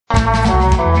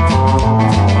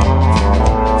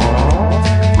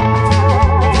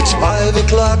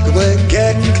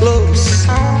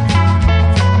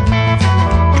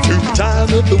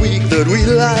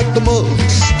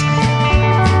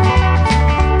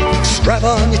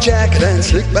Strap on your jacket and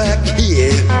slick back your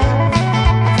hair.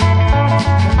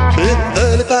 In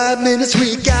 35 minutes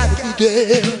we gotta be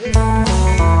there.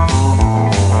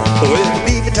 With the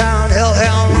Beavertown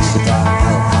Hellhounds.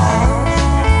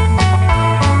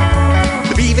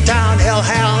 The Beavertown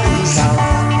Hellhounds.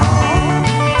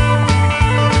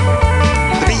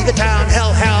 The Beavertown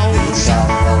Hellhounds.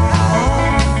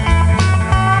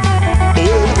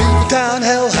 Well, the Beavertown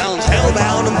Hellhounds,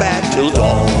 hellbound and back till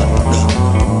dawn.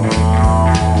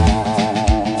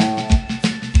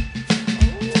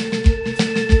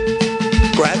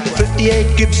 Grab the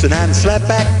 58 Gibson and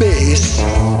slapback bass.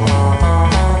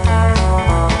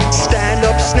 Stand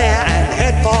up snare and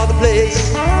head for the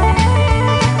place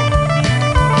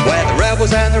where the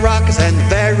rebels and the rockers and the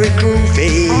very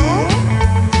groovy,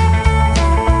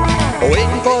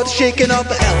 waiting for the shaking of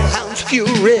the Hellhounds'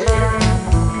 fury.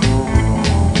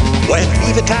 Where the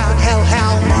Beavertown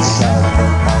Hellhounds,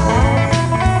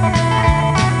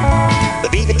 the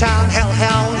Beavertown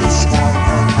Hellhounds,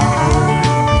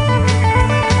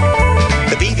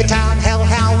 the Beavertown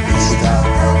Hellhounds.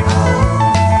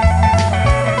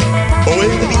 Oh, in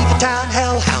the Beavertown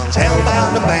Hellhounds,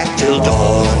 hellbound and back till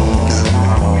dawn.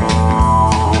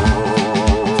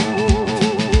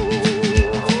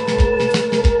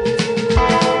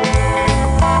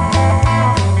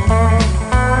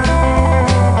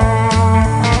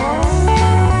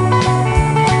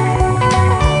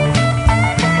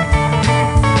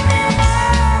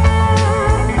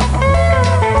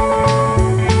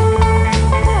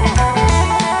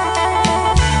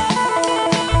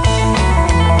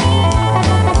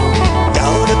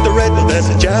 There's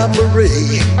a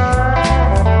jamboree,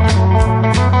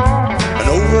 and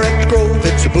over at the Grove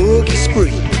it's a boogie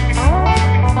spree.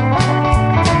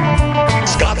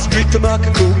 Scott Street to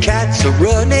Cool cats are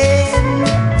running.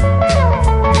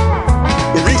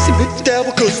 We're racing with the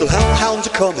devil cause the Hellhounds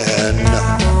are coming.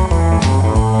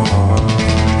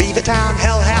 Beavertown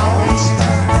Hellhounds,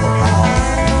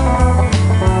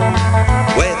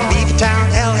 where the Beavertown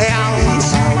Hellhounds.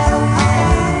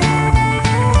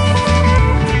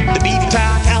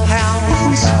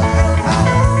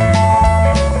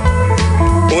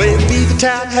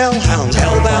 Beavertown Hellhounds,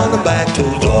 hellbound and back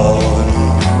till dawn.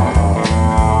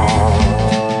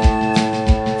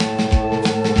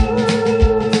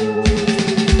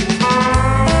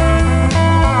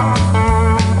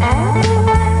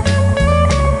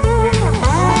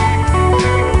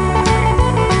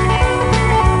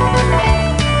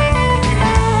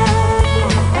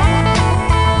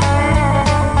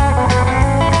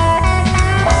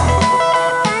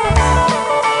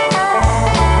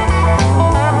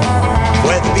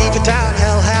 Beavertown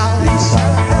Hellhounds,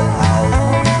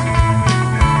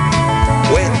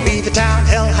 where the Beavertown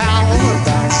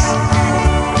Hellhounds,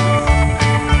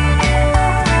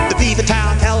 the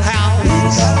Beavertown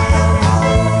Hellhounds,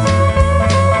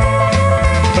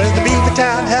 where the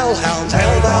Beavertown Hellhounds,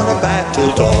 hellbound and back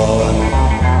till dawn.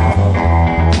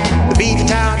 The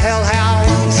Beavertown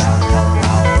Hellhounds,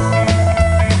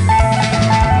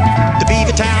 the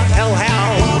Beavertown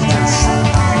Hellhounds,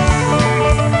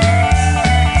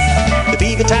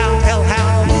 Beavertown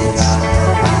Hellhounds,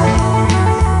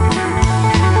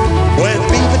 where the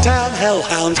Beavertown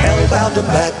Hellhounds, hellbound and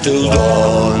back till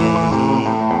dawn.